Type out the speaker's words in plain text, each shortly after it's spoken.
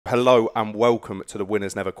Hello and welcome to the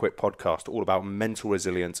Winners Never Quit podcast, all about mental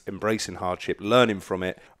resilience, embracing hardship, learning from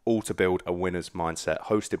it, all to build a winner's mindset.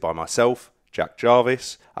 Hosted by myself, Jack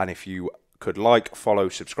Jarvis. And if you could like, follow,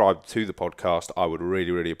 subscribe to the podcast, I would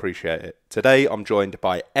really, really appreciate it. Today, I'm joined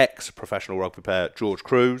by ex-professional rugby player George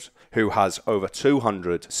Kruis, who has over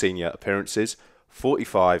 200 senior appearances,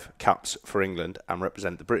 45 caps for England, and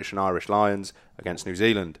represent the British and Irish Lions against New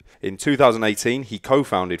Zealand. In 2018, he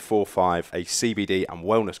co-founded Fourfive, a CBD and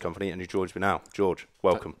wellness company, and he joins me now. George,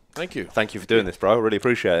 welcome. Thank you. Thank you for doing this, bro. I really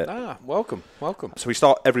appreciate it. Welcome. So we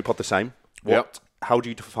start every pod the same. Yep. How do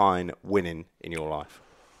you define winning in your life?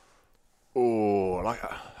 Oh, like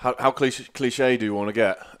how cliche do you want to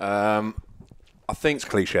get? I think It's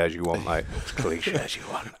cliche as you want, mate. It's cliche as you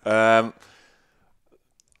want.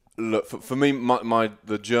 Look, for me,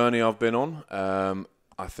 the journey I've been on,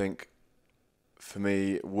 I think for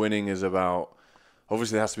me, winning is about,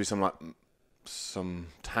 obviously there has to be some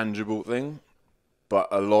tangible thing, but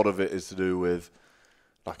a lot of it is to do with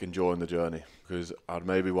like enjoying the journey, because I'd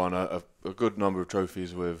maybe won a good number of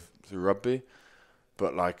trophies through rugby,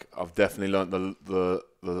 but like I've definitely learnt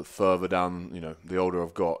the further down, the older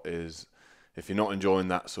I've got, is if you're not enjoying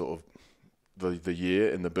that sort of the year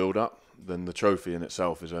in the build up, then the trophy in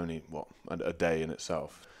itself is only a day in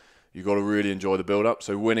itself. You've got to really enjoy the build up.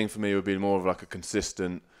 So winning for me would be more of like a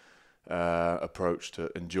consistent approach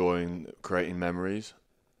to enjoying creating memories,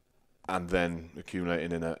 and then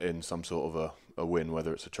accumulating in some sort of a win,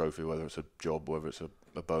 whether it's a trophy, whether it's a job, whether it's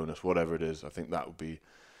a bonus, whatever it is. I think that would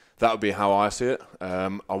be how I see it.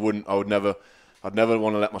 I'd never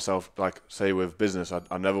want to let myself, like, say with business,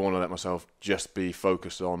 I'd never want to let myself just be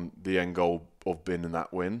focused on the end goal of being in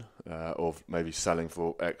that win, of maybe selling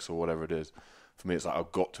for X or whatever it is. For me, it's like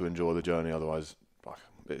I've got to enjoy the journey, otherwise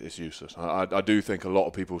it's useless. I do think a lot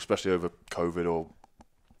of people, especially over COVID or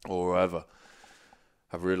wherever,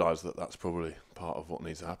 have realised that that's probably part of what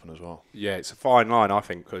needs to happen as well. Yeah, it's a fine line, I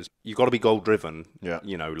think, because you've got to be goal-driven, Yeah.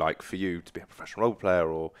 Like for you to be a professional role player,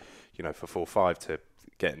 or, for Fourfive to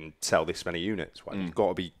get and sell this many units. Right? You've got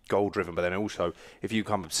to be goal-driven, but then also, if you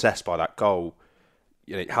become obsessed by that goal,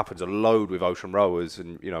 it happens a load with ocean rowers,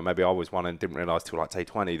 and, maybe I was one and didn't realise till like day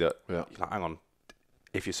 20 that, hang on,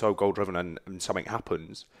 if you're so goal-driven and something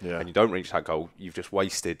happens and you don't reach that goal, you've just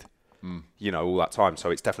wasted, all that time.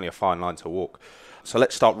 So it's definitely a fine line to walk. So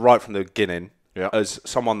let's start right from the beginning. Yeah. As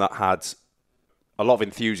someone that had a lot of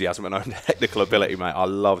enthusiasm and own technical ability, mate, I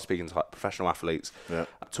love speaking to professional athletes. Yeah.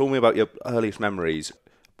 Talk me about your earliest memories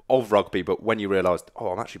of rugby, but when you realised,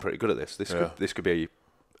 I'm actually pretty good at this. This could be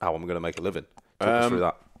how I'm going to make a living. Talk us through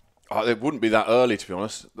that. It wouldn't be that early, to be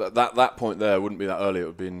honest. That point there wouldn't be that early. It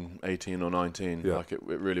would have been 18 or 19. Yeah. Like it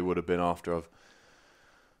really would have been after I've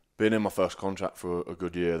been in my first contract for a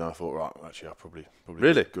good year. Then I thought, right, actually, I probably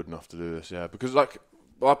Really? good enough to do this. Yeah, because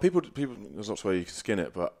people, there's not a way you can skin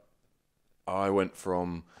it, but I went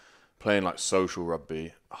from playing like social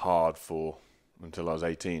rugby hard until I was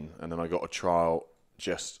 18, and then I got a trial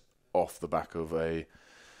just off the back of a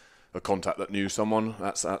contact that knew someone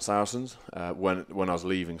at Saracens when I was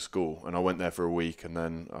leaving school, and I went there for a week, and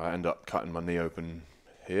then I ended up cutting my knee open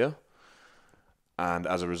here, and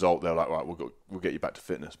as a result, they were like, right, we'll get you back to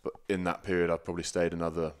fitness. But in that period, I probably stayed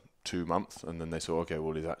another 2 months, and then they saw, okay,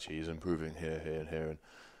 well, he's improving here, and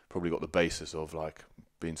probably got the basis of like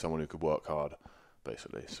being someone who could work hard,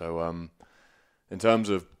 basically. So in terms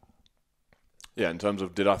of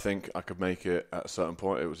did I think I could make it at a certain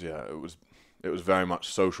point, it was very much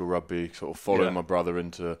social rugby, sort of following my brother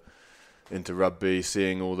into rugby,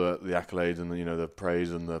 seeing all the accolades and the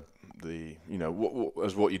praise and the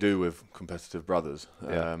what you do with competitive brothers.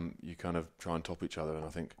 You kind of try and top each other, and I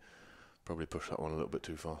think probably pushed that one a little bit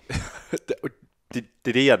too far.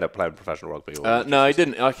 Did he end up playing professional rugby? Or no, he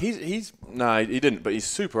didn't. Like he didn't. But he's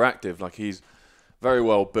super active. Like he's very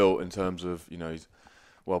well built in terms of he's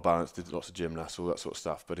well balanced, did lots of gymnasts, all that sort of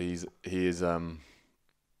stuff. But he's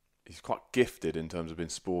quite gifted in terms of being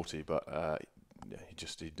sporty. But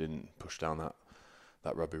he didn't push down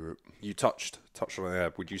that rugby route. You touched on it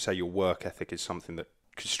there. Would you say your work ethic is something that,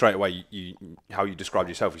 because straight away how you described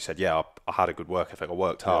yourself, you said, I had a good work ethic, I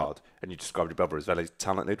worked hard, and you described your brother as very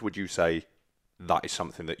talented. Would you say that is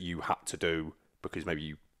something that you had to do because maybe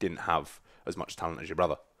you didn't have as much talent as your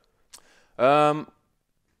brother?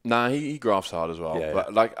 Nah, he grafts hard as well.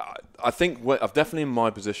 But like, I think I've definitely in my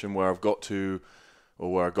position where I've got to,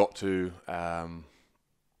 or where I got to,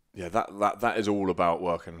 that is all about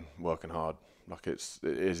working hard. Like it's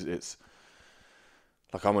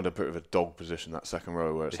like I'm in a bit of a dog position, that second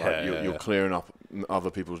row, where it's you're clearing up other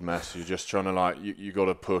people's mess. You're just trying to you got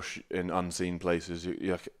to push in unseen places.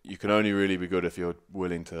 You can only really be good if you're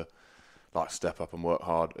willing to like step up and work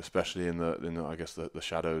hard, especially in the I guess the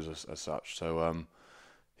shadows as such. So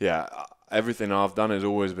yeah, everything I've done has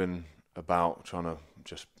always been about trying to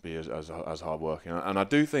just be as hard working. And I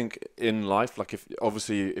do think in life, like if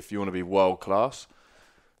you want to be world class,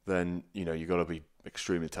 then you got to be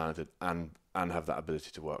extremely talented and have that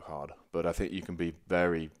ability to work hard. But I think you can be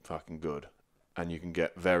very fucking good and you can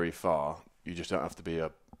get very far. You just don't have to be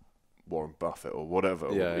a Warren Buffett or whatever,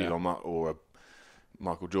 or Elon Musk or a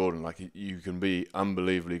Michael Jordan. Like you can be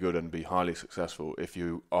unbelievably good and be highly successful if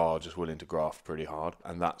you are just willing to graft pretty hard.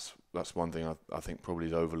 And that's one thing I think probably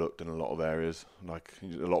is overlooked in a lot of areas. Like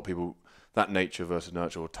a lot of people, that nature versus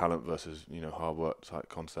nurture or talent versus hard work type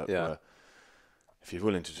concept. Yeah. Where if you're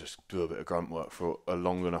willing to just do a bit of grunt work for a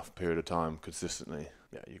long enough period of time consistently,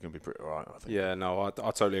 yeah, you can be pretty alright, I think. Yeah, no, I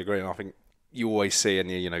totally agree. And I think you always see,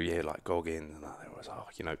 and you hear like Goggins and that, they always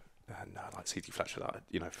and like C.T. Fletcher, that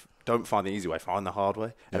don't find the easy way, find the hard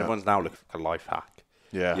way. And everyone's now looking for a life hack.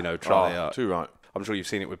 Yeah, try too right. I'm sure you've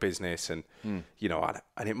seen it with business, and and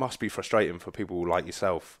it must be frustrating for people like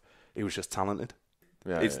yourself. He was just talented.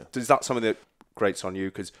 Yeah, Is that something that grates on you?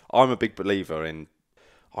 Because I'm a big believer in.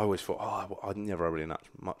 I always thought, I never had really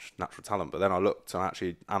much natural talent, but then I looked and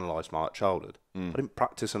actually analysed my childhood. I didn't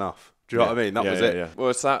practice enough. Do you know what I mean? That was it. Yeah.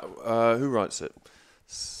 Well, it's that. Who writes it?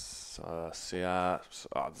 It's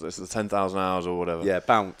the 10,000 hours or whatever. Yeah,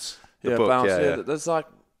 Bounce. The Yeah, book, Bounce. Yeah. There's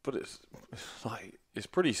but it's like it's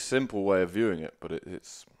pretty simple way of viewing it, but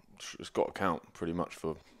it's got to count pretty much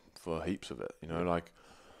for heaps of it. Like,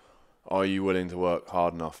 are you willing to work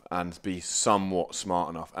hard enough and be somewhat smart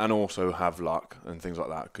enough, and also have luck and things like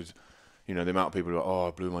that? Because the amount of people who are,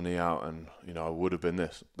 I blew my knee out, and I would have been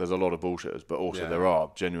this. There's a lot of bullshitters, but also there are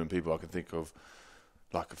genuine people I can think of.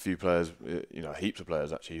 Like a few players, heaps of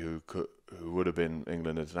players actually who would have been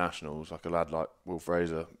England internationals. Like a lad like Will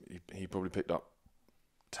Fraser, he probably picked up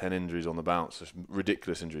 10 injuries on the bounce, just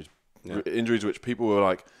ridiculous injuries, injuries which people were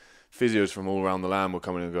like, physios from all around the land were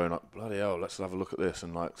coming and going like, bloody hell, let's have a look at this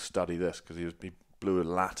and like study this, because he blew a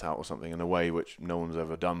lat out or something in a way which no one's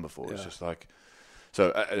ever done before. It's just like,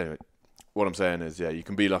 so anyway, what I'm saying is, you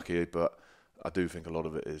can be lucky, but I do think a lot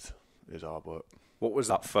of it is hard work. What was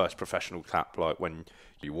that first professional cap like when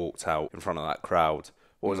you walked out in front of that crowd?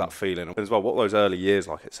 What was that feeling? As well, what were those early years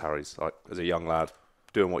like at Sarries, like as a young lad,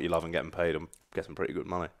 doing what you love and getting paid and getting pretty good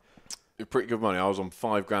money? Pretty good money. I was on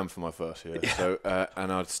 $5,000 for my first year. Yeah. So,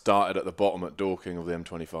 and I'd started at the bottom at Dorking of the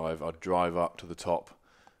M25. I'd drive up to the top,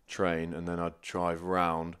 train, and then I'd drive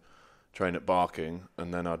round, train at Barking,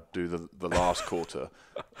 and then I'd do the last quarter.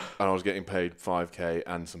 And I was getting paid $5,000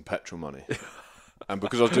 and some petrol money. And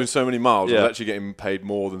because I was doing so many miles, I was actually getting paid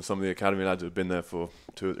more than some of the academy lads who had been there for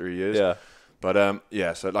 2 or 3 years. Yeah. But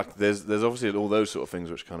so like there's obviously all those sort of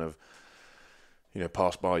things which kind of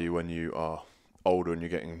pass by you when you are older and you're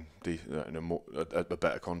getting a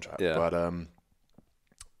better contract. Yeah. But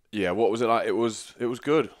what was it like? It was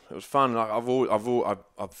good. It was fun. Like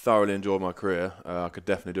I've thoroughly enjoyed my career. I could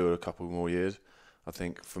definitely do it a couple more years. I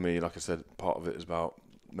think for me, like I said, part of it is about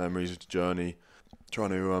memories, journey,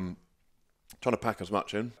 trying to pack as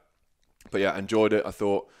much in. But yeah, enjoyed it. I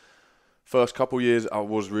thought first couple of years I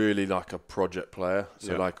was really like a project player.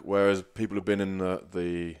 So like, whereas people have been in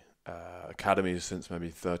the academies since maybe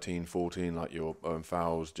 13, 14, like your Owen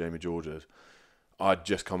Fowles, Jamie Georges, I'd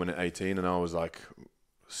just come in at 18 and I was like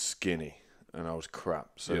skinny and I was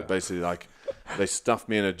crap. So basically like they stuffed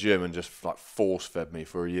me in a gym and just like force fed me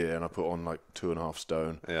for a year, and I put on like 2.5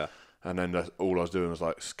 stone. Yeah. And then all I was doing was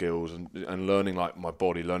like skills and learning like my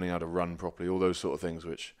body, learning how to run properly, all those sort of things,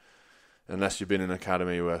 which unless you've been in an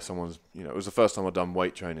academy where someone's, it was the first time I'd done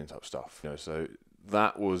weight training type stuff, so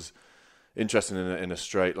that was interesting in a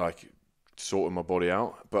straight, like sorting my body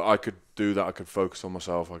out. But I could do that. I could focus on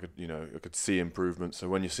myself. I could see improvements. So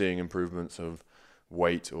when you're seeing improvements of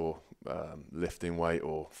weight or lifting weight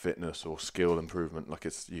or fitness or skill improvement, like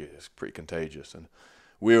it's pretty contagious. And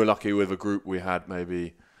we were lucky with a group. We had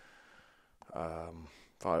maybe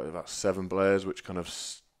about 7 players, which kind of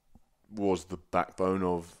was the backbone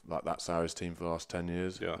of like that Sarries team for the last 10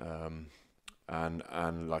 years. Yeah.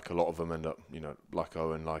 And like a lot of them end up, like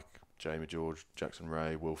Owen, like Jamie George, Jackson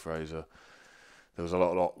Ray, Will Fraser. There was a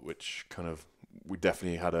lot which kind of we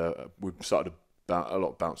definitely had we started a lot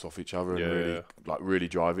of bounce off each other and really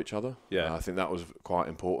drive each other. Yeah, I think that was quite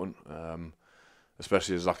important,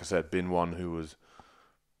 especially as, like I said, been one who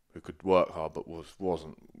could work hard but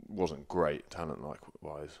wasn't great talent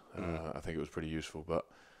wise. I think it was pretty useful. But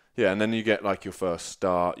yeah, and then you get like your first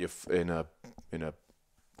start. You're in a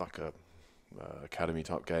like a academy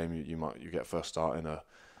type game. You get first start in a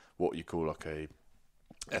what you call like a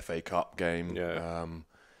FA Cup game. Yeah.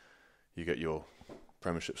 You get your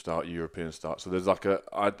Premiership start, European start. So there's like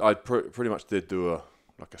I pretty much did do a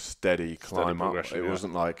steady climb up. It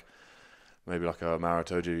wasn't like maybe like a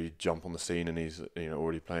Maritoji jump on the scene and he's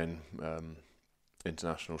already playing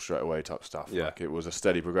international straight away type stuff. Yeah. Like it was a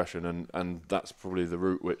steady progression, and that's probably the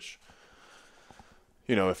route which,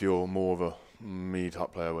 if you're more of a me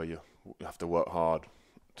type player where you have to work hard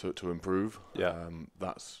to improve. Yeah.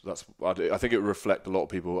 I think it would reflect a lot of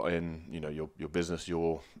people in your business,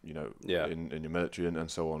 your in your military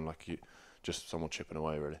and so on. Like just someone chipping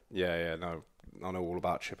away really. Yeah. No, I know all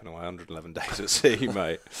about chipping away 111 days at sea,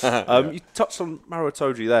 mate. You touched on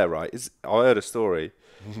Maritoji there, right? I heard a story.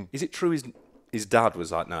 Is it true his dad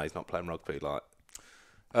was like, no, he's not playing rugby? Like,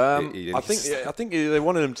 I think they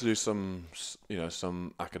wanted him to do some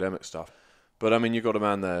academic stuff, but I mean, you've got a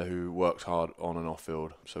man there who works hard on and off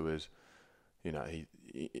field, so he's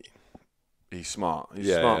smart. He's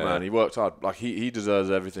a smart man. He works hard. Like he deserves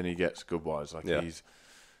everything he gets good wise. Like he's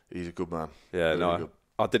a good man. Yeah, really no. Good.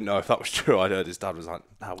 I didn't know if that was true. I heard his dad was like,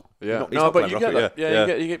 no, but you get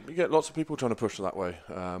that. You get lots of people trying to push that way.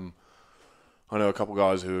 I know a couple of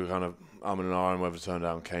guys who are kind of umming and ahhing whether to turn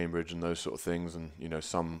down Cambridge and those sort of things, and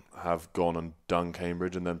some have gone and done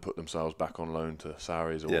Cambridge and then put themselves back on loan to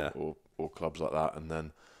Sarries or clubs like that, and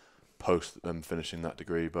then post them finishing that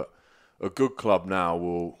degree. But a good club now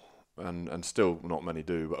will, and still not many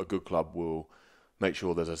do, but a good club will make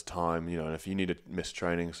sure there's time, and if you need to miss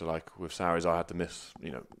training, so like with Sarries, I had to miss,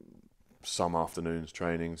 some afternoons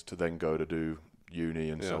trainings to then go to do uni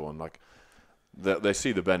and so on. Like they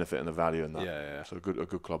see the benefit and the value in that. Yeah. So a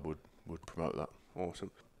good club would promote that.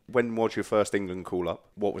 Awesome. When was your first England call up?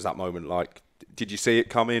 What was that moment like? Did you see it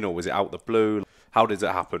coming, or was it out the blue? How did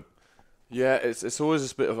it happen? Yeah, it's always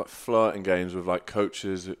this bit of like flirting games with like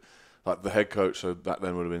coaches, like the head coach. So back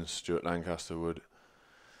then would have been Stuart Lancaster would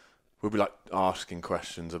be like asking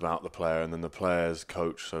questions about the player, and then the player's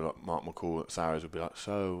coach, so like Mark McCall at Sarries, would be like,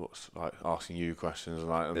 so what's like asking you questions and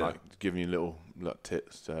like giving you little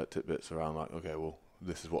tidbits around like, okay, well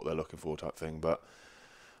this is what they're looking for type thing. But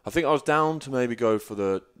I think I was down to maybe go for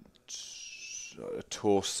the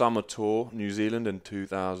summer tour New Zealand in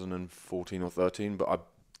 2014 or 13, but I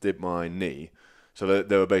did my knee, so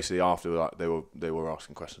they were basically after like they were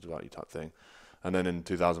asking questions about you type thing, and then in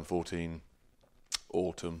 2014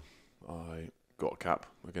 autumn. I got a cap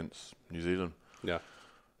against New Zealand. Yeah.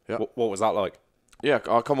 What was that like? Yeah,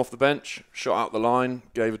 I come off the bench, shot out the line,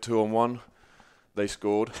 gave a 2-on-1. They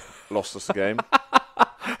scored, lost us the game.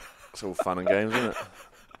 It's all fun and games, isn't it?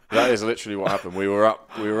 That is literally what happened. We were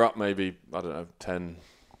up maybe, I don't know, 10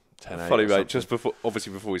 Funny, mate. Just before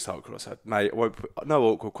we start, I said, mate, I won't put, no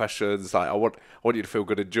awkward questions. Like, I want you to feel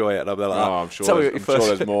good, enjoy it. And I'm like, I'm sure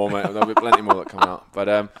there's more, mate. There'll be plenty more that come out. But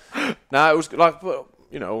it was like, but,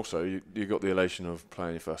 also you got the elation of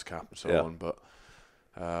playing your first cap and so on. But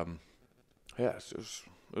it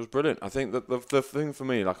was brilliant. I think that the thing for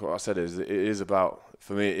me, like what I said, is it is about,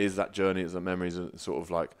 for me, it is that journey, it's the memories, and sort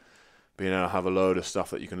of like being able to have a load of stuff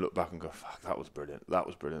that you can look back and go, fuck, that was brilliant.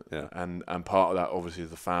 Yeah. And part of that obviously is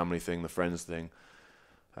the family thing, the friends thing.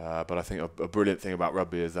 But I think a brilliant thing about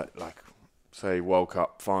rugby is that, like, say World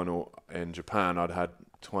Cup final in Japan, I'd had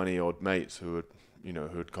 20 odd mates who'd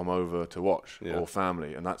come over to watch, or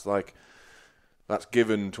family, and that's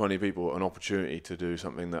given 20 people an opportunity to do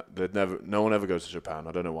something that no one ever goes to Japan.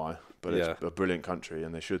 I don't know why, but it's a brilliant country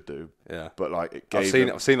and they should do. Yeah. But like I've seen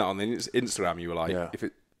that on the Instagram. You were like, if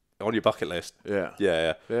it on your bucket list. Yeah.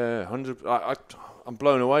 100. I'm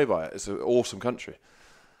blown away by it. It's an awesome country.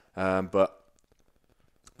 But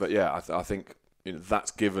yeah, I think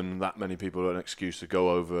that's given that many people an excuse to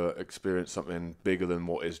go over, experience something bigger than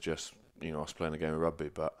what is just us playing a game of rugby.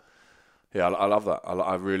 But yeah, I love that.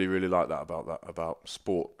 I really, really like that about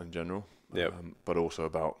sport in general. Yeah. But also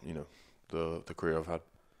about the career I've had.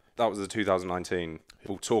 That was the 2019.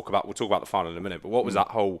 We'll talk about the final in a minute. But what was that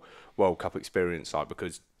whole World Cup experience like?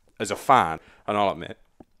 Because as a fan, and I'll admit,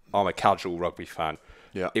 I'm a casual rugby fan.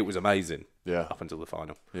 Yeah. It was amazing. Yeah. Up until the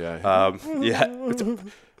final. Yeah.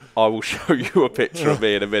 I will show you a picture of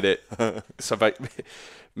me in a minute. So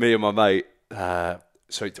me and my mate.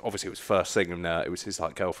 So obviously it was first thing, and it was his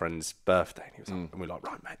like girlfriend's birthday, and he was like, and we're like,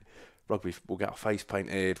 right, mate, rugby, we'll get our face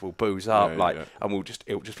painted, we'll booze up, and it'll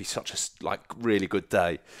just be such a like really good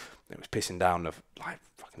day. It was pissing down of like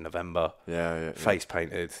fucking November. Face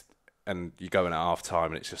painted. And you go in at half time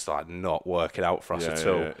and it's just like not working out for us at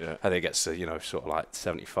all. And it gets to, sort of like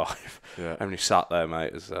 75. Yeah. And you sat there,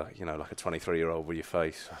 mate, as like a 23-year-old with your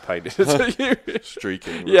face painted to you.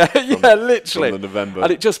 Streaking. Literally. From the November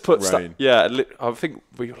and it just puts rain. I think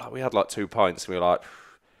we had like 2 pints and we were like,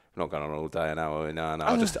 not going on all day now. No.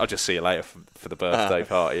 I'll just see you later for the birthday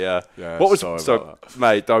party. Yeah.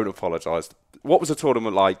 Mate, don't apologise. What was the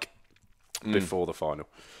tournament like before the final?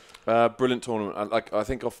 Brilliant tournament. I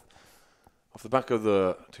think off the back of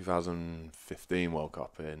the 2015 World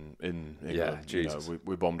Cup in England,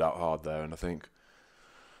 we bombed out hard there, and I think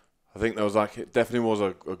there was it definitely was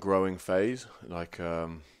a growing phase.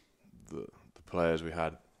 The players we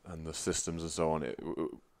had and the systems and so on.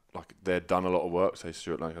 They'd done a lot of work. Say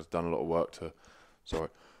Stuart Lang has done a lot of work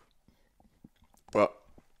but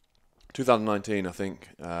 2019, I think,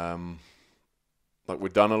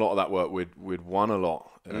 we'd done a lot of that work. We'd won a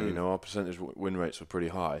lot. Our percentage win rates were pretty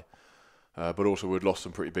high, but also we'd lost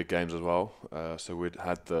some pretty big games as well. So we'd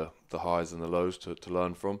had the highs and the lows to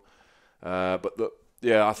learn from. I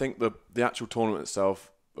think the actual tournament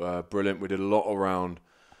itself, brilliant. We did a lot around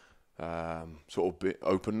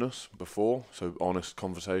openness before, so honest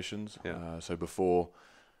conversations. So before,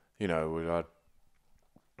 we had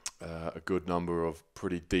a good number of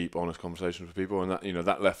pretty deep, honest conversations with people, and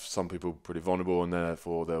that left some people pretty vulnerable, and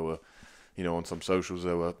therefore there were, on some socials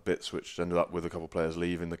there were bits which ended up with a couple of players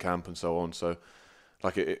leaving the camp and so on. So,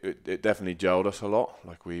 it definitely gelled us a lot.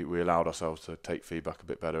 We allowed ourselves to take feedback a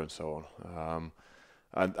bit better and so on.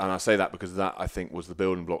 And I say that because that, I think, was the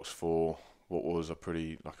building blocks for what was a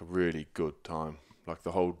really good time.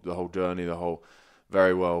 The whole journey,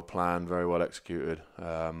 very well planned, very well executed.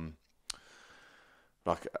 I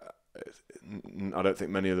don't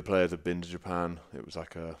think many of the players have been to Japan. It was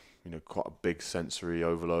quite a big sensory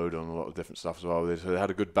overload on a lot of different stuff as well. They had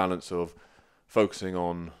a good balance of focusing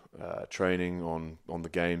on training, on the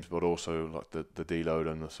games, but also the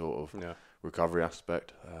deload and the sort of recovery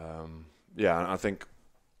aspect. And I think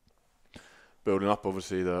building up,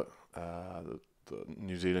 obviously the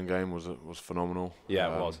New Zealand game was phenomenal.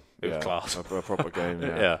 Yeah, it was. It was class. A proper game.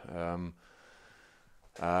 Yeah.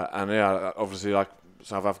 Obviously,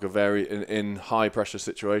 South Africa, in high pressure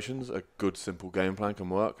situations, a good simple game plan can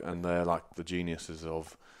work, and they're the geniuses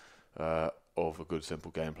of a good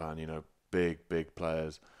simple game plan. Big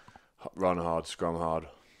players, run hard, scrum hard.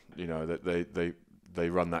 They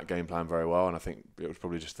run that game plan very well, and I think it was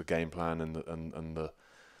probably just the game plan and the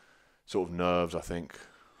sort of nerves, I think,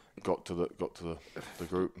 got to the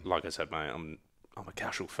group. Like I said, mate, I'm a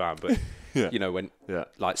casual fan, but when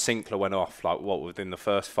Sinclair went off, within the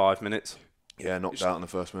first 5 minutes. Yeah, knocked out in the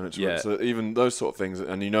first minute. Yeah. So even those sort of things,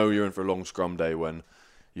 and you're in for a long scrum day when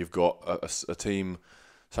you've got a team.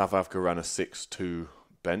 South Africa ran a 6-2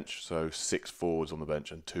 bench, so 6 forwards on the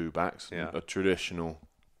bench and 2 backs. Yeah. A traditional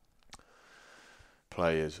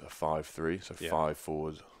play is a 5-3, so 5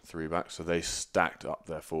 forwards, 3 backs. So they stacked up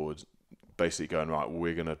their forwards, basically going, right,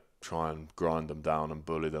 we're going to try and grind them down and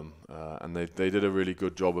bully them. And they did a really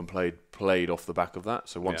good job and played off the back of that.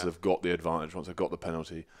 So once they've got the advantage, once they've got the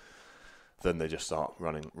penalty, then they just start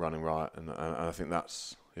running riot, and I think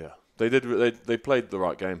that's they played the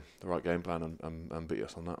right game plan and beat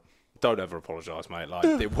us on that. Don't ever apologise, mate.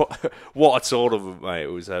 What a tournament, mate. It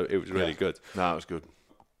was really good. No, it was good.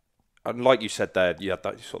 And like you said there, you had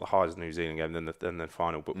that sort of highs of the New Zealand game, then the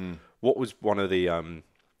final. But what was one of the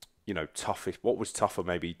toughest? What was tougher,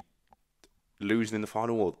 maybe losing in the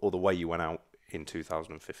final or the way you went out in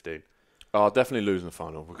 2015? Oh, definitely losing the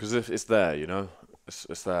final, because if it's there,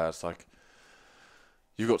 it's there. It's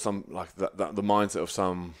you've got some that the mindset of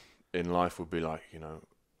some in life would be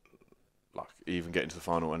even getting to the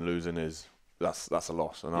final and losing that's a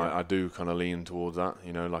loss, and I do kind of lean towards that,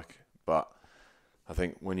 but I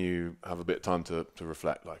think when you have a bit of time to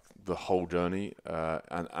reflect, the whole journey,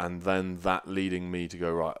 and then that leading me to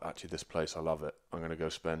go, right, actually this place, I love it, I'm going to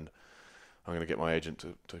get my agent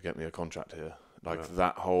to get me a contract here.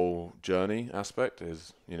 That whole journey aspect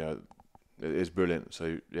is, it is brilliant.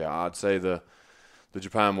 So I'd say the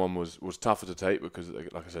Japan one was tougher to take because,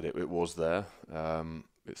 like I said, it was there.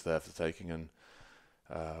 It's there for the taking, and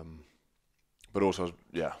but also,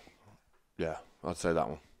 I'd say that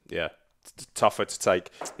one. Yeah, tougher to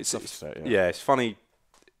take. It's it's funny,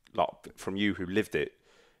 from you who lived it,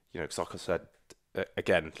 because like I said,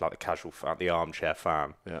 again, the casual fan, the armchair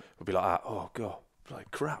fan, would be like, oh god,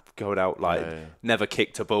 crap, going out never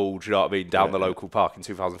kicked a ball. Do you know what I mean? Down the local park in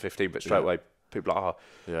 2015, but straight away people are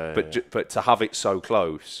like, but to have it so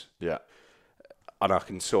close, and I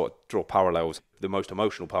can sort of draw parallels. The most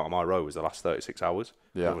emotional part of my row was the last 36 hours.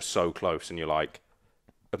 It was so close, and you're like,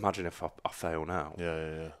 imagine if I fail now.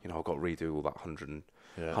 I've got to redo all that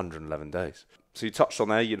 111 days. So you touched on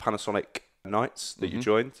there your Panasonic nights that you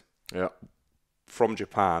joined. From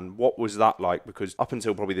Japan, what was that like? Because up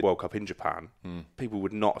until probably the World Cup in Japan, people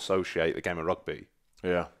would not associate the game of rugby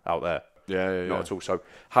out there. Not at all. So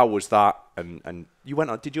how was that? And you went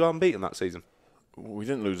on. Did you unbeaten that season? We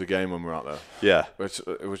didn't lose a game when we were out there. Yeah.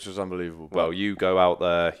 Which was unbelievable. Well, you go out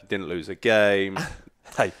there, you didn't lose a game.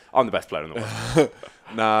 Hey, I'm the best player in the world.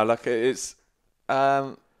 Nah, like it's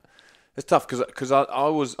tough because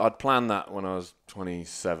I'd planned that when I was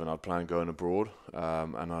 27. I'd planned going abroad,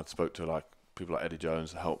 and I'd spoke to like people like Eddie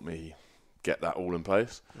Jones to help me get that all in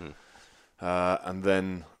place. And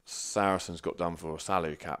then Saracens got done for a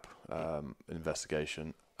salary cap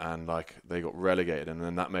investigation, and like they got relegated, and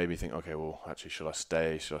then that made me think, okay, well, actually, should I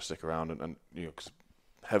stay? Should I stick around? And you know, cause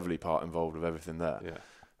heavily part involved with everything there. Yeah.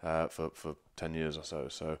 For 10 years or so.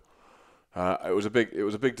 So. It was a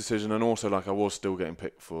big decision, and also like I was still getting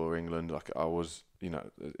picked for England. Like I was, you know,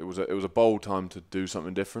 it was a bold time to do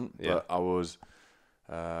something different. Yeah. But I was,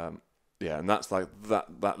 and that's like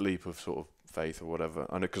that leap of sort of faith or whatever.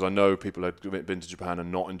 And because I know people had been to Japan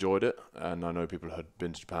and not enjoyed it, and I know people had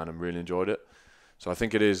been to Japan and really enjoyed it. So I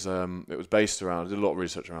think it is. It was based around. I did a lot of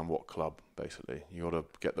research around what club basically. You got to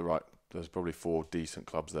get the right. There's probably 4 decent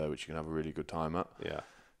clubs there which you can have a really good time at. Yeah.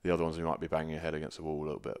 The other ones you might be banging your head against the wall a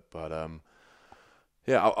little bit. But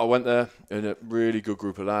I went there in a really good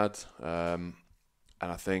group of lads. And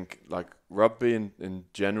I think like rugby in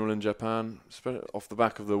general in Japan, off the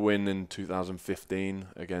back of the win in 2015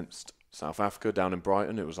 against South Africa down in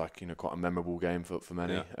Brighton, it was like, you know, quite a memorable game for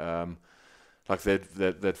many. Yeah. Like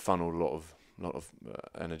they'd funneled a lot of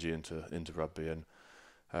energy into rugby, and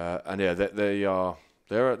they're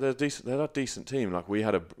decent. They're a decent team. Like we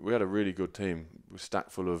had a really good team. We're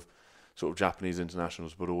stacked full of sort of Japanese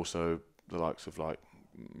internationals, but also the likes of like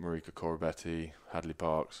Marika Korobetti, Hadley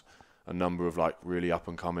Parks, a number of like really up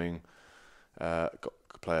and coming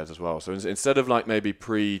players as well. So instead of like maybe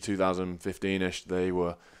pre 2015ish, they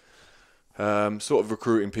were sort of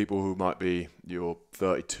recruiting people who might be your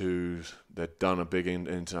 32s. They'd done a big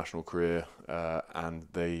international career, and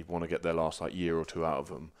they want to get their last like year or two out of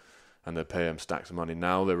them. And they pay them stacks of money.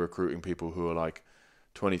 Now they're recruiting people who are like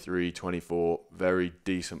 23, 24, very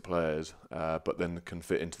decent players, but then can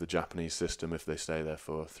fit into the Japanese system if they stay there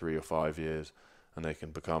for 3 or 5 years, and they can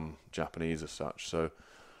become Japanese as such. So,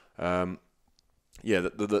 the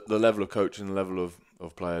level of coaching, the level of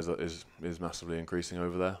players is massively increasing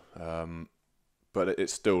over there. But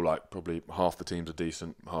it's still like probably half the teams are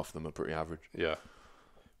decent, half of them are pretty average. Yeah.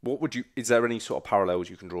 Is there any sort of parallels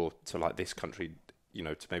you can draw to like this country, you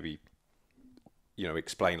know, to maybe, you know,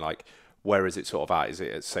 explain like where is it sort of at? Is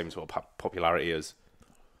it the same sort of popularity as?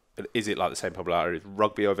 Is it like the same popularity as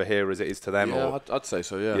rugby over here as it is to them? Yeah, or? I'd say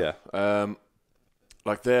so. Yeah. Yeah.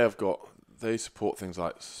 Like they support things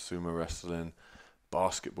like sumo wrestling,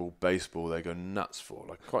 basketball, baseball. They go nuts for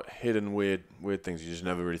like quite hidden weird things you just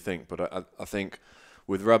never really think. But I think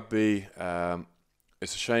with rugby,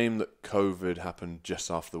 it's a shame that COVID happened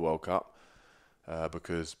just after the World Cup,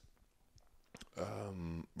 because.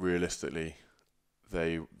 Realistically,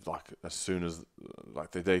 they like as soon as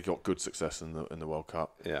like they got good success in the World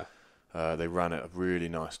Cup. Yeah, they ran it a really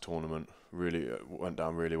nice tournament. Really went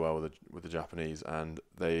down really well with the Japanese, and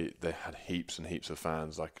they had heaps and heaps of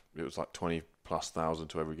fans. Like it was like 20,000+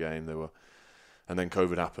 to every game. They were, and then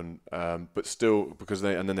COVID happened. But still, because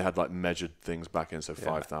they had like measured things back in, so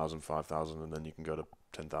 5,000, and then you can go to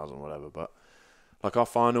 10,000, whatever. But like our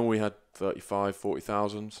final, we had 35,000,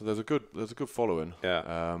 40,000. So there's a good following.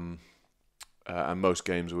 Yeah. And most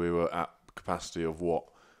games we were at capacity of what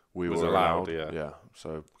we were allowed. Yeah.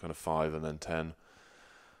 So kind of 5 and then 10.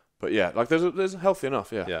 But yeah, like there's healthy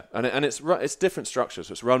enough. Yeah. Yeah. And it's different structures.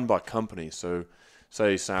 So it's run by companies. So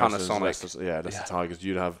say Saracens, Panasonic. Leicester Tigers.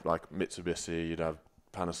 You'd have like Mitsubishi. You'd have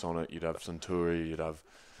Panasonic. You'd have Suntory. You'd have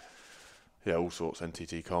all sorts.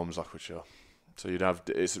 NTT Comms, like which are. So you'd have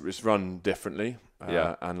it's run differently,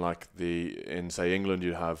 and like in say England,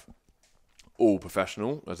 you'd have all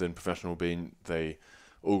professional, as in professional being they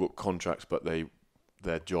all got contracts, but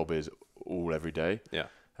their job is all every day. Yeah,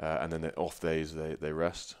 and then the off days they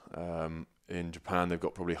rest. In Japan, they've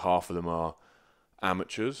got probably half of them are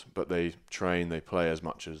amateurs, but they play as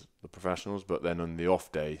much as the professionals. But then on the off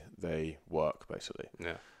day, they work basically.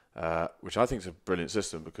 Yeah, which I think is a brilliant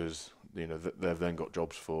system because. You know, they've then got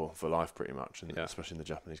jobs for life pretty much, and especially in the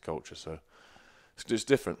Japanese culture. So it's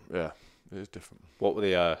different. Yeah, it is different. What were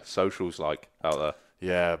the socials like out there?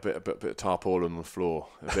 Yeah, a bit of tarpaulin on the floor,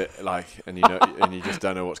 a bit like, and you just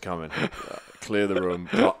don't know what's coming. Clear the room,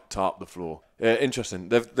 tarp the floor. Yeah, interesting.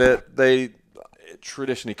 They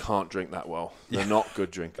traditionally can't drink that well. They're not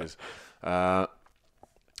good drinkers. They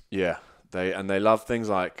love things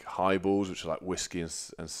like highballs, which are like whiskey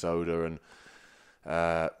and soda and.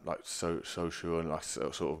 Like soshu and like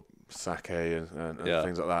sort of sake and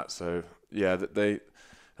things like that. So yeah,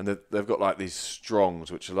 and they've got like these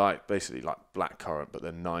strongs, which are like basically like blackcurrant, but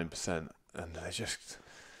they're 9%, and they just,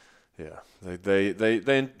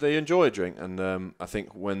 they enjoy a drink, and I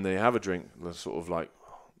think when they have a drink, the sort of like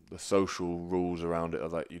the social rules around it are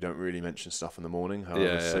like you don't really mention stuff in the morning,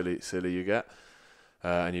 however silly you get,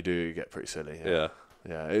 and you get pretty silly. Yeah,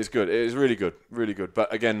 it's good. It is really good.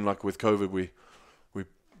 But again, like with COVID,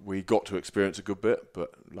 we got to experience a good bit, but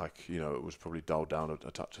like, you know, it was probably dulled down a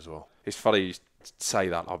touch as well. It's funny you say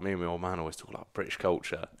that. Like me and my old man always talk about British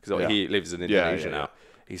culture because he lives in Indonesia now.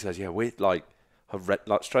 He says, we like have read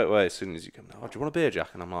like straight away as soon as you come. Oh, do you want a beer, Jack?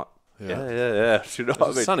 And I'm like, yeah. Do you know what I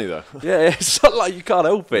mean? It's sunny though. Yeah, it's not like you can't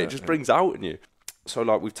help it. It just brings it out in you. So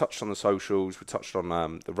like we've touched on the socials, we touched on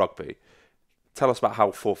the rugby. Tell us about how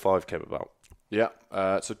Fourfive came about. Yeah,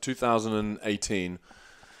 so 2018.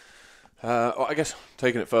 I guess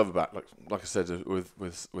taking it further back, like I said,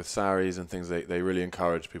 with Saris and things, they really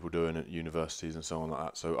encourage people doing at universities and so on like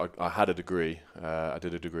that. So I had a degree. I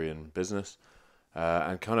did a degree in business,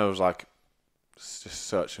 and kind of was like just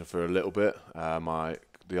searching for a little bit.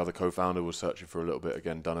 The other co-founder was searching for a little bit.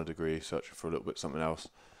 Again, done a degree, searching for a little bit something else.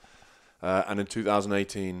 And in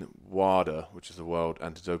 2018, WADA, which is the World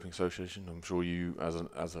Anti-Doping Association, I'm sure you as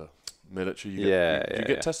a military, you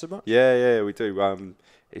get tested much? Yeah, we do.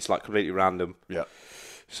 It's like completely random. Yeah.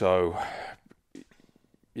 So,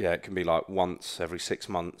 yeah, it can be like once every 6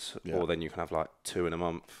 months, or then you can have like 2 in a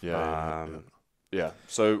month. Yeah.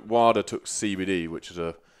 So WADA took CBD, which is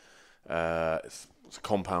it's a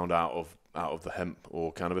compound out of the hemp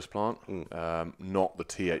or cannabis plant, not the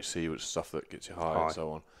THC, which is stuff that gets you high and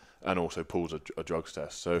so on, and also pulls a drugs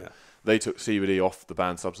test. So they took CBD off the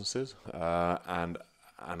banned substances, and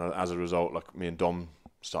as a result, like me and Dom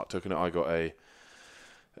taking it. I got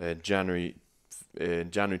in January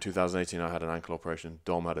 2018, I had an ankle operation.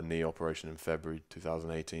 Dom had a knee operation in February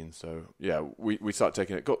 2018. So yeah, we started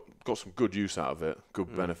taking it. Got some good use out of it,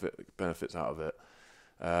 good benefits out of it,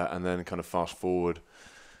 and then kind of fast forward,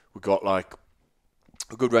 we got like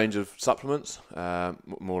a good range of supplements,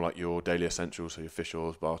 more like your daily essentials, so your fish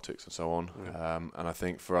oils, Bartics, and so on. And I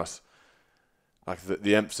think for us, like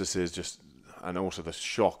the emphasis is just, and also the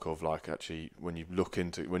shock of like actually when you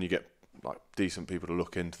get like decent people to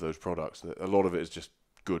look into those products, a lot of it is just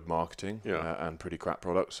good marketing and pretty crap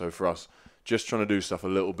products. So for us, just trying to do stuff a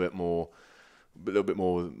little bit more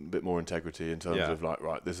integrity in terms of like,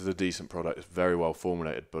 right, this is a decent product, it's very well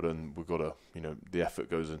formulated, but then we've got to, the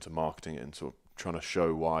effort goes into marketing it and sort of trying to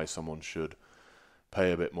show why someone should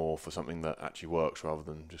pay a bit more for something that actually works rather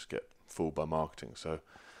than just get fooled by marketing. So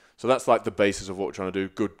that's like the basis of what we're trying to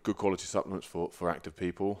do. Good quality supplements for active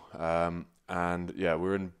people. And yeah,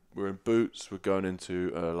 we're in Boots. We're going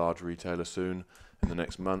into a large retailer soon in the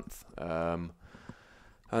next month. And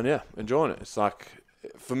yeah, enjoying it. It's like,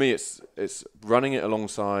 for me, it's running it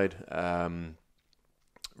alongside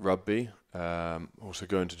rugby. Also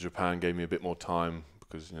going to Japan gave me a bit more time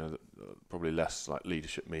because probably less like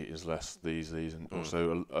leadership meetings, less these, and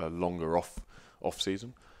also a longer off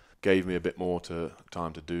season. Gave me a bit more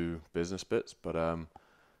time to do business bits, but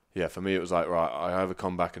yeah, for me it was like, right, I either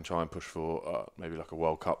come back and try and push for maybe like a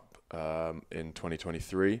World Cup in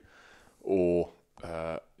 2023, or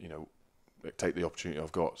take the opportunity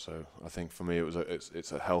I've got. So I think for me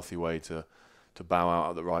it's a healthy way to bow out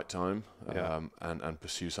at the right time, and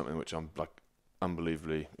pursue something which I'm like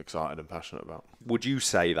unbelievably excited and passionate about. Would you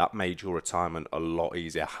say that made your retirement a lot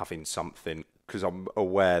easier, having something? Because I'm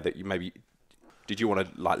aware that did you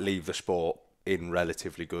want to like leave the sport in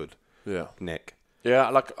relatively good nick? Yeah,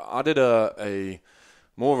 like I did a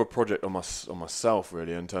more of a project on myself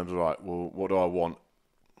really, in terms of like, well, what do I want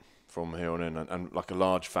from here on in, and like a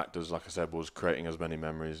large factors, like I said, was creating as many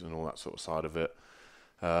memories and all that sort of side of it.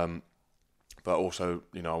 But also,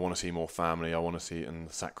 I want to see more family. I want to see and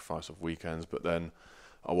the sacrifice of weekends. But then,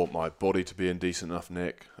 I want my body to be in decent enough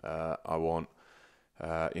nick. I want,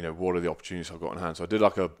 what are the opportunities I've got in hand? So I did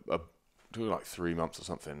like took like 3 months or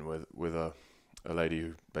something with a lady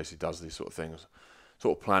who basically does these sort of things,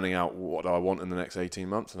 sort of planning out what I want in the next 18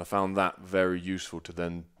 months. And I found that very useful to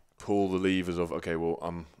then pull the levers of, okay, well,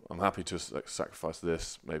 I'm happy to sacrifice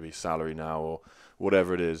this, maybe salary now or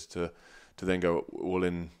whatever it is, to then go, well,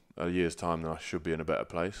 in a year's time, then I should be in a better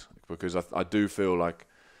place. Because I do feel like,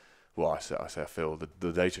 well, I say I feel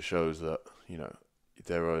the data shows that,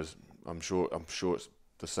 there is, I'm sure it's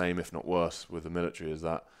the same, if not worse, with the military, is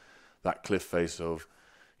that cliff face of,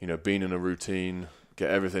 being in a routine, get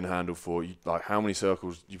everything handled for you. Like how many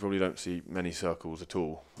circles, you probably don't see many circles at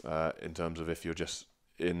all, in terms of if you're just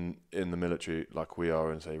in the military like we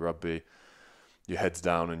are in, say, rugby. your head's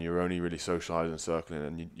down and you're only really socialising and circling,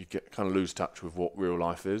 and you get kind of lose touch with what real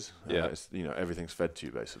life is. It's, everything's fed to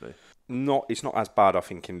you basically. It's not as bad, I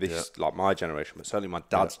think, in this like my generation, but certainly my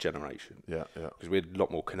dad's generation. Yeah. Because we're a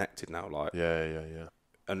lot more connected now. Like Yeah.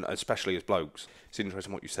 And especially as blokes, it's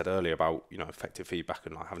interesting what you said earlier about effective feedback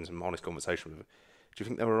and like having some honest conversation with them. Do you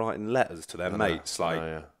think they were writing letters to their mates be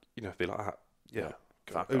like that? Yeah.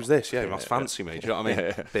 Who's this? Yeah, he must fancy me. Do you know what I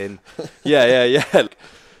mean? Bin. Yeah.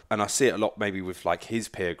 And I see it a lot maybe with like his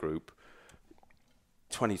peer group.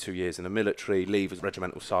 22 years in the military, leave as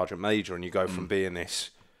regimental sergeant major, and you go from being this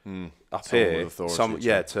up here,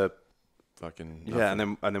 to fucking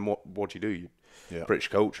and then what do you do? British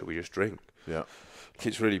culture, we just drink. Yeah,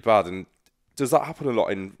 it's really bad. And does that happen a lot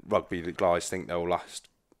in rugby? That guys think they'll last?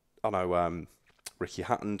 I know Ricky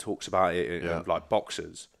Hatton talks about it, and like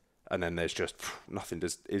boxers. And then there's just nothing.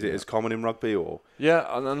 Is it as common in rugby or? Yeah,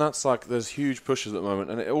 and that's like there's huge pushes at the moment,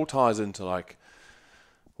 and it all ties into like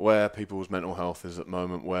where people's mental health is at the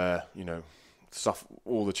moment, where stuff,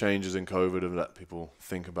 all the changes in COVID have let people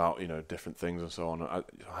think about different things and so on. I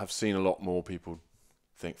have seen a lot more people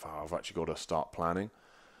think, I've actually got to start planning.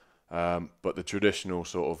 But the traditional,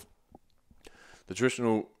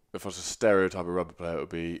 if I was a stereotype of rugby player, it would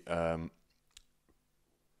be.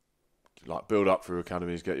 Like build up through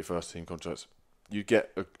academies, get your first team contracts. You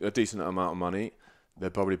get a decent amount of money.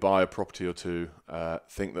 They'll probably buy a property or two,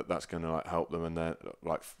 think that that's going to like help them and then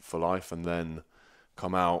like for life, and then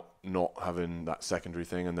come out not having that secondary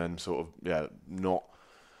thing, and then sort of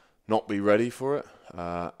not be ready for it.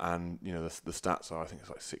 And the stats are, I think it's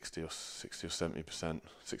like 60 or 70%,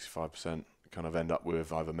 65% kind of end up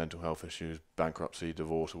with either mental health issues, bankruptcy,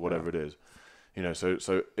 divorce, or whatever it is.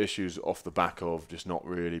 So issues off the back of just not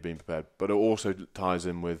really being prepared. But it also ties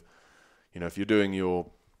in with, if you're doing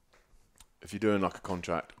like a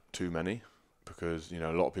contract too many, because, a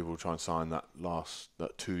lot of people try and sign that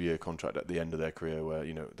 2-year contract at the end of their career where,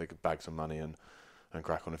 they could bag some money and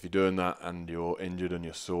crack on. If you're doing that and you're injured and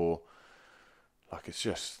you're sore, like it's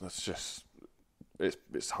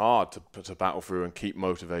hard to battle through and keep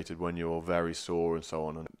motivated when you're very sore and so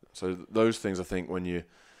on. And so those things, I think, when you,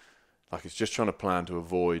 like, it's just trying to plan to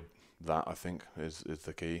avoid that, I think, is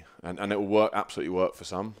the key. And it will absolutely work for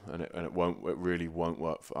some, and it really won't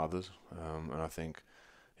work for others. And I think,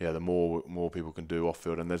 the more people can do off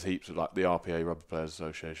field, and there's heaps of, like, the RPA, Rugby Players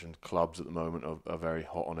Association, clubs at the moment are very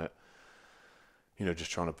hot on it.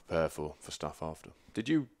 Just trying to prepare for stuff after.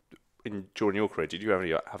 During your career, did you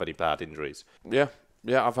have any bad injuries?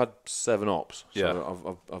 Yeah, I've had 7 ops. So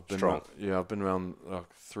yeah, I've been strong. I've been around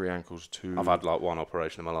like 3 ankles, 2. I've had like 1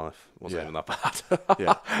 operation in my life. Wasn't even that bad.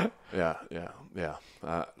 yeah.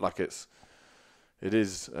 Like it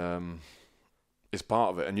is. It's part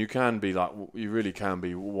of it, and you can be like, you really can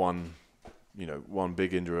be one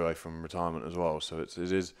big injury away from retirement as well. So it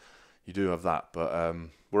is. You do have that, but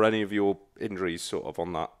were any of your injuries sort of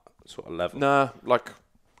on that sort of level? Nah, like,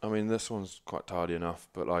 I mean, this one's quite tidy enough,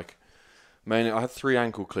 but like. Mainly, I had 3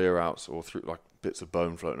 ankle clear outs or 3 like bits of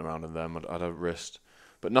bone floating around in them. I'd have wrist,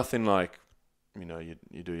 but nothing like, you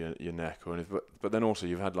do your neck or anything. But then also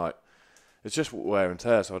you've had like, it's just wear and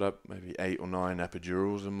tear. So I'd have maybe 8 or 9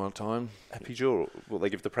 epidurals in my time. Epidural? What they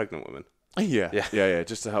give the pregnant women? Yeah.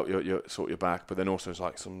 Just to help your sort your back. But then also it's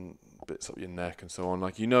like some bits up your neck and so on.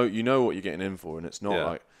 Like you know what you're getting in for, and it's not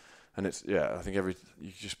like, and it's I think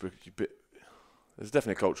there's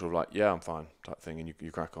definitely a culture of like, I'm fine type thing, and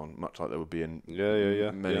you crack on, much like there would be in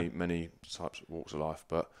many types of walks of life.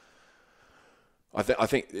 But I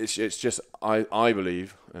think it's just I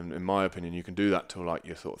believe, and in my opinion, you can do that till like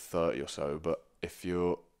you're sort of 30 or so. But if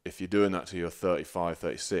you're doing that till you're 35,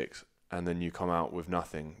 36, and then you come out with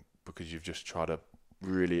nothing because you've just tried to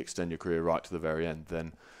really extend your career right to the very end,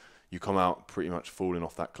 then you come out pretty much falling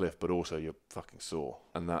off that cliff. But also you're fucking sore,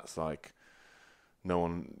 and that's like. No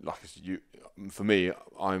one like you. For me,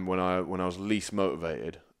 when I was least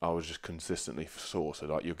motivated, I was just consistently sore. So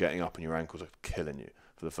like you're getting up and your ankles are killing you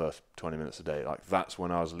for the first 20 minutes a day. Like that's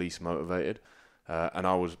when I was least motivated, and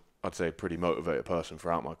I'd say a pretty motivated person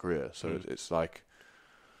throughout my career. So it's like,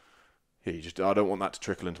 I don't want that to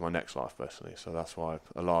trickle into my next life personally. So that's why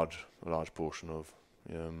a large portion of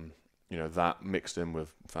that mixed in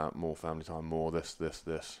with more family time, more this,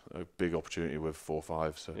 a big opportunity with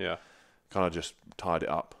Fourfive. So kind of just tied it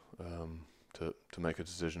up to make a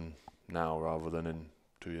decision now rather than in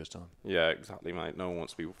 2 years' time. Yeah, exactly, mate. No one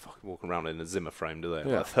wants to be fucking walking around in a Zimmer frame, do they?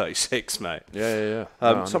 Yeah. Like 36, mate. Yeah.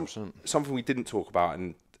 Something we didn't talk about,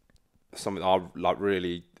 and something that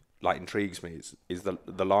really intrigues me is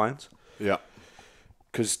the Lions. Yeah.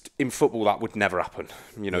 Because in football that would never happen.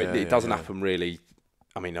 It doesn't happen really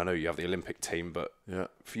I mean, I know you have the Olympic team, but Yeah.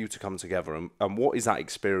 for you to come together, and what is that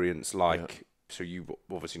experience like? So you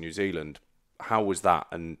obviously New Zealand. How was that?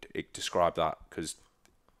 And describe that, because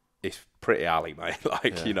it's pretty alley, mate.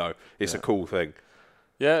 Like, Yeah. you know, it's a Yeah. cool thing.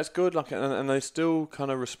 Yeah, it's good. Like, and they still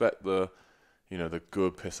kind of respect the, you know, the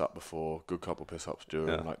good piss up before, good couple piss ups during.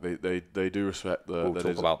 Yeah. Like they do respect the. We'll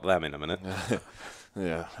talk about them in a minute.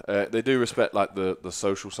 Yeah, they do respect like the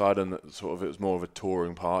social side, and that sort of it was more of a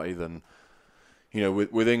touring party than, you know,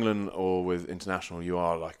 with England or with international, you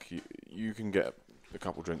are like you can get a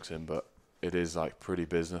couple drinks in, but it is like pretty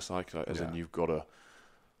business like as in you've got to,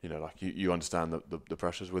 you know, like you understand the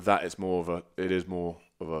pressures. With that, it's more of a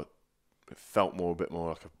it felt more a bit more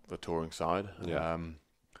like a touring side. Yeah.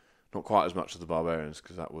 Not quite as much as the Barbarians,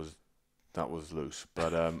 because that was loose,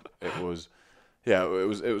 but it was. Yeah, it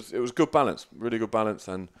was good balance, really good balance,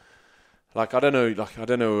 and I don't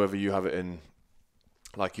know whether you have it in,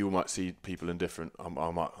 like you might see people in different.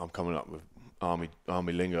 I'm coming up with army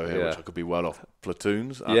lingo here, which I could be well off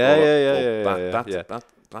platoons. Yeah.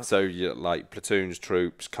 So you like platoons,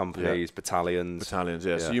 troops, companies, battalions.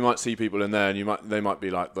 Yeah. So you might see people in there, and they might be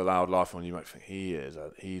like the loud laugh one. You might think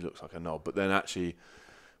he looks like a knob, but then actually,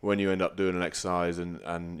 when you end up doing an exercise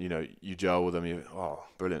and you know you gel with them,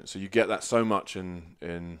 brilliant. So you get that so much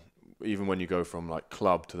in even when you go from like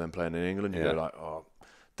club to then playing in England, you go like,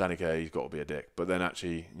 Danny Kaye, he's got to be a dick. But then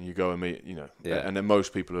actually you go and meet, you know, and then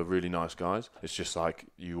most people are really nice guys. It's just like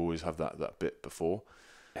you always have that bit before.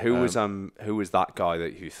 Who was that guy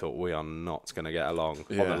that you thought we are not going to get along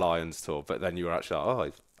on the Lions tour, but then you were actually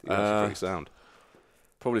like, he's actually pretty sound.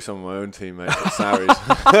 Probably some of my own teammates at Sarries.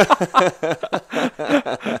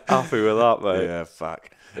 Happy with that, mate. Yeah,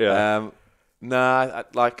 fuck. Yeah.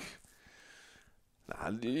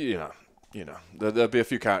 You know, there'll be a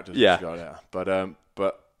few characters. Yeah. But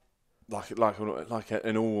like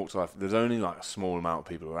in all walks of life, there's only like a small amount of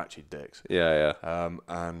people who are actually dicks. Yeah.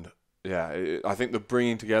 I think the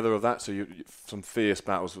bringing together of that. So some fierce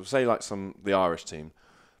battles. Say like the Irish team.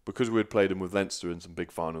 Because we'd played them with Leinster in some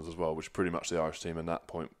big finals as well, which is pretty much the Irish team, and at that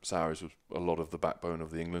point, Sarries was a lot of the backbone of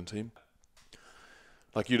the England team.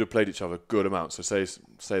 Like, you'd have played each other good amounts. So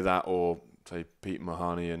say that, or say Pete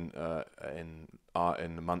Mahoney in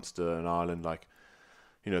Munster and Ireland, like,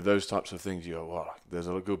 you know, those types of things. You go, well, there's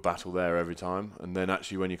a good battle there every time, and then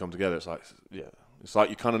actually when you come together, it's like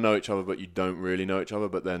you kind of know each other, but you don't really know each other.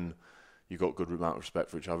 But then you got good amount of respect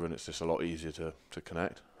for each other, and it's just a lot easier to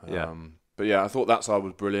connect. Yeah. But yeah, I thought that side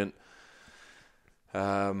was brilliant.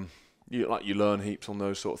 You learn heaps on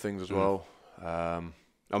those sort of things as well. I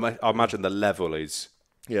imagine the level is.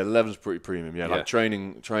 Yeah, the level's pretty premium. Yeah, like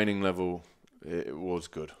training level, it was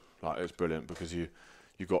good. Like, it's brilliant because you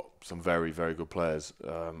got some very, very good players.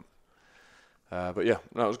 But yeah,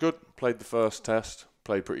 no, it was good. Played the first test,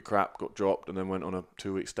 played pretty crap, got dropped, and then went on a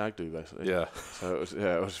 2-week stag do basically. Yeah. So it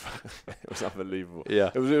was unbelievable. Yeah.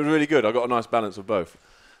 It was really good. I got a nice balance of both.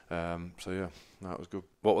 So yeah, that was good.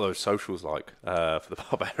 What were those socials like for the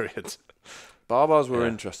Barbarians? Barbars were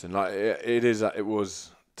interesting. Like it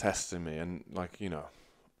was testing me, and like, you know,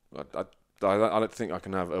 I don't think I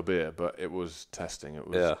can have a beer, but it was testing. It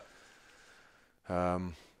was.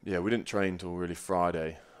 Yeah. We didn't train till really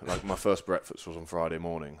Friday. Like, my first breakfast was on Friday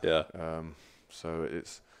morning. Yeah. So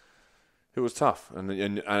it was tough,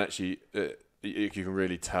 and actually. You can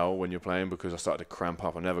really tell when you're playing, because I started to cramp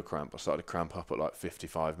up. I never cramp. I started to cramp up at like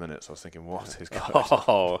 55 minutes. I was thinking, what is going on?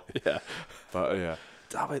 Oh, yeah. But yeah.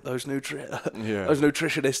 Damn it, those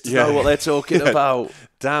nutritionists know what they're talking about.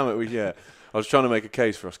 Damn it, I was trying to make a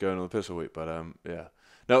case for us going on the Pistol Week, but yeah.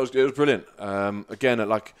 No, it was brilliant. Again,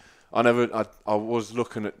 I was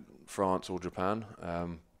looking at France or Japan,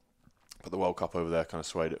 but the World Cup over there kind of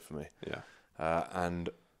swayed it for me. Yeah.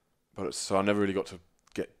 So I never really got to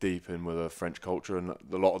get deep in with a French culture, and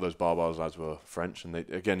a lot of those barbars lads were French, and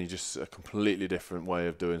you just a completely different way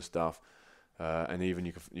of doing stuff, and even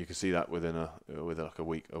you can see that within a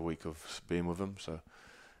week of being with them. So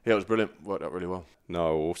yeah, it was brilliant. Worked out really well.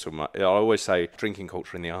 No, awesome. I always say drinking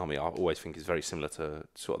culture in the army, I always think is very similar to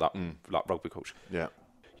sort of that like rugby culture. Yeah,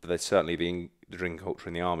 but there's certainly the drinking culture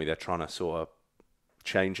in the army. They're trying to sort of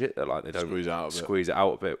change it. They're like, they don't squeeze it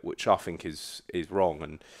out a bit, which I think is wrong.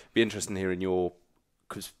 And be interesting hearing your.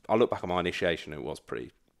 Because I look back on my initiation, it was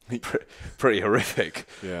pretty horrific.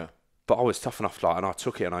 Yeah. But I was tough enough, and I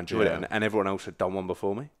took it and I enjoyed it, and everyone else had done one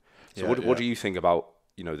before me. So what do you think about,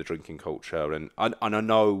 you know, the drinking culture? And I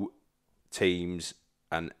know teams,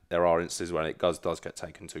 and there are instances where it does get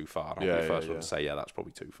taken too far. And I'll be the first one to say, that's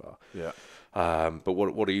probably too far. Yeah. But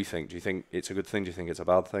what do you think? Do you think it's a good thing? Do you think it's a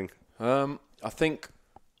bad thing? I think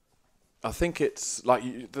I think it's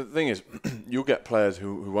like the thing is, you'll get players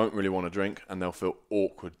who won't really want to drink, and they'll feel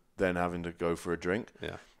awkward then having to go for a drink.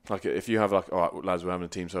 Yeah. Like if you have like, all right, lads, we're having a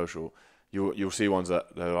team social. You'll see ones that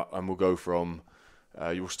and we'll go from.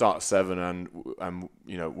 You'll start at 7 and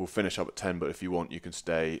we'll finish up at 10. But if you want, you can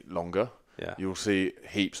stay longer. Yeah. You'll see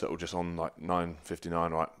heaps that will just on like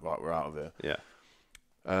 9:59. Right, we're out of here. Yeah.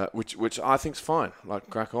 Which I think's fine. Like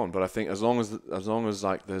crack on. But I think as long as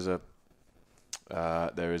like there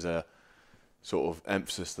is a sort of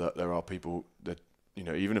emphasis that there are people that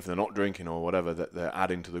even if they're not drinking or whatever, that they're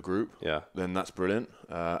adding to the group. Yeah. Then that's brilliant.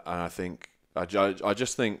 And I think I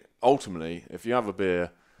just think ultimately, if you have a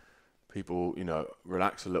beer, people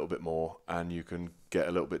relax a little bit more, and you can get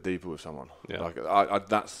a little bit deeper with someone. Yeah. Like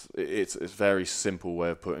it's a very simple way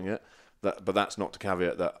of putting it. But that's not to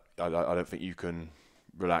caveat that I don't think you can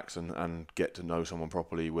relax and get to know someone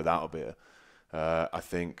properly without a beer. I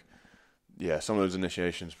think. Yeah, some of those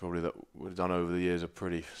initiations probably that we've done over the years are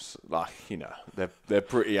pretty, they're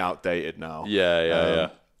pretty outdated now. Yeah.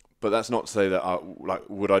 But that's not to say that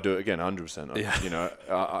would I do it again? 100%. Yeah.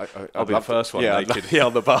 I'll be the first one naked yeah,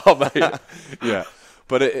 on the bar, mate. Yeah,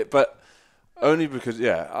 but only because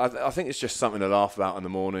I think it's just something to laugh about in the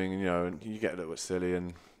morning. And you get a little bit silly,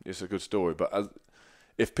 and it's a good story. But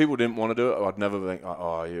if people didn't want to do it, I'd never think,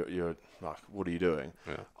 oh, you're like, what are you doing?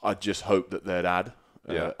 Yeah. I'd just hope that they'd add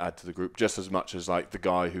to the group just as much as like the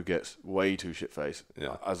guy who gets way too shit-faced.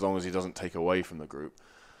 Yeah. As long as he doesn't take away from the group,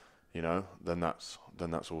 then that's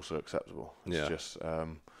also acceptable. It's just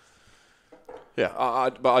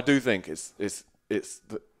but I do think it's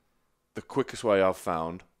the quickest way I've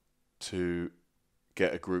found to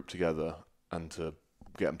get a group together and to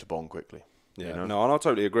get them to bond quickly. Yeah. No, and I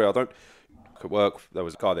totally agree. I don't. At work, there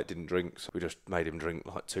was a guy that didn't drink, so we just made him drink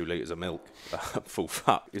like 2 litres of milk, full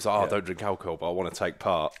fat. He's like, I don't drink alcohol, but I want to take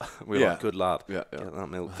part. We were like, good lad, get that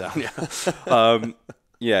milk down. And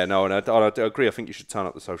I agree. I think you should turn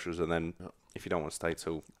up the socials, and then if you don't want to stay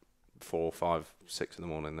till 4, 5, 6 in the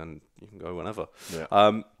morning, then you can go whenever.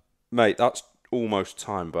 Yeah. Mate, that's almost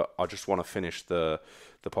time, but I just want to finish the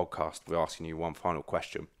podcast with asking you one final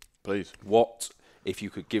question. Please. What, if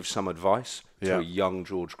you could give some advice to a young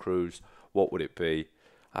George Kruis, what would it be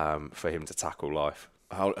for him to tackle life?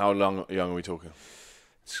 How young are we talking?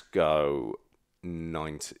 Let's go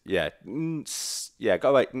 19.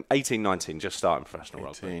 Go 18, 19, just starting professional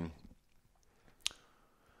 18.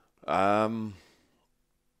 rugby.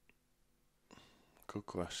 Good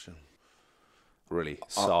question. Really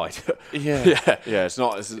sighed. It's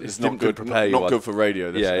not good. Not good for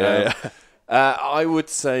radio. This. I would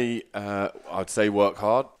say work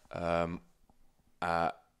hard.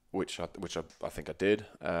 Which I think I did.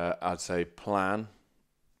 I'd say plan,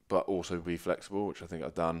 but also be flexible, which I think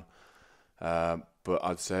I've done. But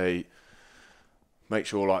I'd say make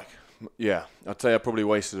sure, I'd say I probably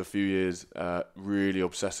wasted a few years really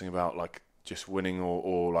obsessing about like just winning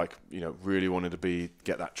or like really wanted to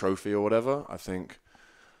get that trophy or whatever. I think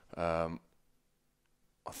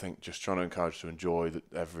just trying to encourage to enjoy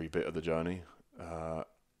every bit of the journey.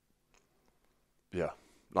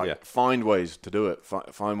 Find ways to do it.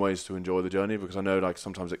 Find ways to enjoy the journey, because I know like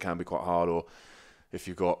sometimes it can be quite hard. Or if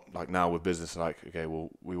you've got like now with business, like okay, well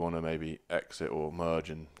we want to maybe exit or merge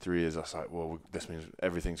in 3 years. That's like, well, this means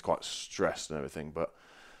everything's quite stressed and everything. But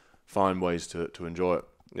find ways to enjoy it.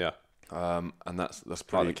 Yeah. And that's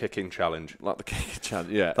pretty like the kicking challenge. Like the kicking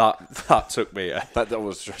challenge. Yeah. That took me. That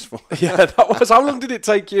was stressful. Yeah, that was. How long did it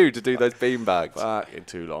take you to do those beanbags?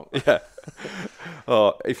 Too long. Yeah.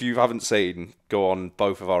 If you haven't seen, go on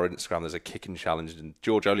both of our Instagram. There's a kicking challenge, and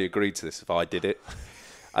George only agreed to this if I did it.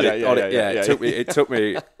 And it took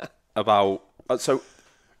me about. Do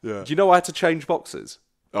you know I had to change boxes?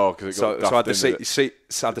 Oh, because I had to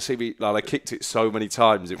see me. Like I kicked it so many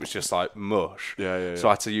times, it was just like mush. Yeah. So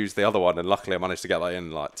I had to use the other one, and luckily I managed to get that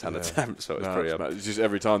in like 10 attempts. So it was pretty. It's just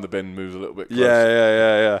every time the bin moves a little bit closer.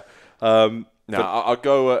 Yeah.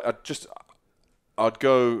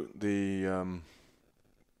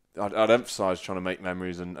 I'd emphasise trying to make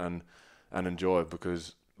memories and enjoy,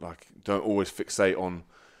 because like don't always fixate on.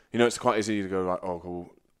 It's quite easy to go like, oh,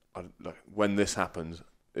 cool. When this happens,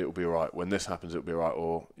 it'll be all right. When this happens, it'll be all right.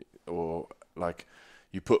 Or like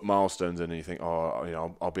you put milestones in and you think,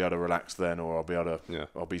 oh, I'll be able to relax then, or I'll be able to,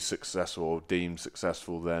 I'll be successful or deemed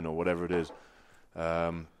successful then, or whatever it is.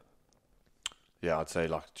 I'd say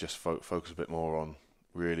like just focus a bit more on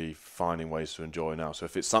really finding ways to enjoy now. So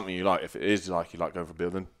if it's something you like, if it is like you like going for a beer,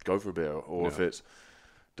 then go for a beer. Or if it's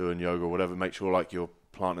doing yoga or whatever, make sure like you're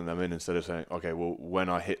planting them in instead of saying, okay, well, when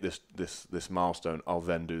I hit this milestone, I'll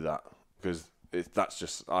then do that. Because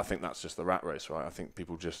I think that's just the rat race, right? I think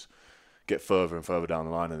people just get further and further down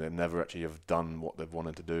the line, and they've never actually have done what they've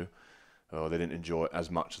wanted to do, or they didn't enjoy it as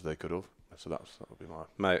much as they could have. So that would be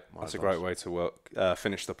my That's advice. a great way to work.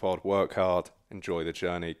 Finish the pod, work hard, enjoy the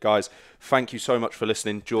journey. Guys, thank you so much for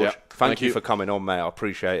listening. George, thank you for coming on, mate. I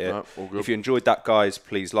appreciate it. All good. If you enjoyed that, guys,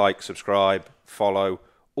 please like, subscribe, follow,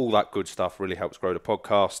 all that good stuff really helps grow the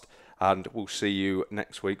podcast. And we'll see you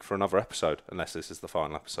next week for another episode, unless this is the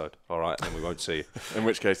final episode. All right, then we won't see you. In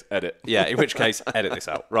which case, edit. Yeah, in which case, edit this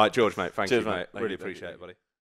out. Right, George, mate, thank you, mate. Thank Really you, thank appreciate you. it, buddy.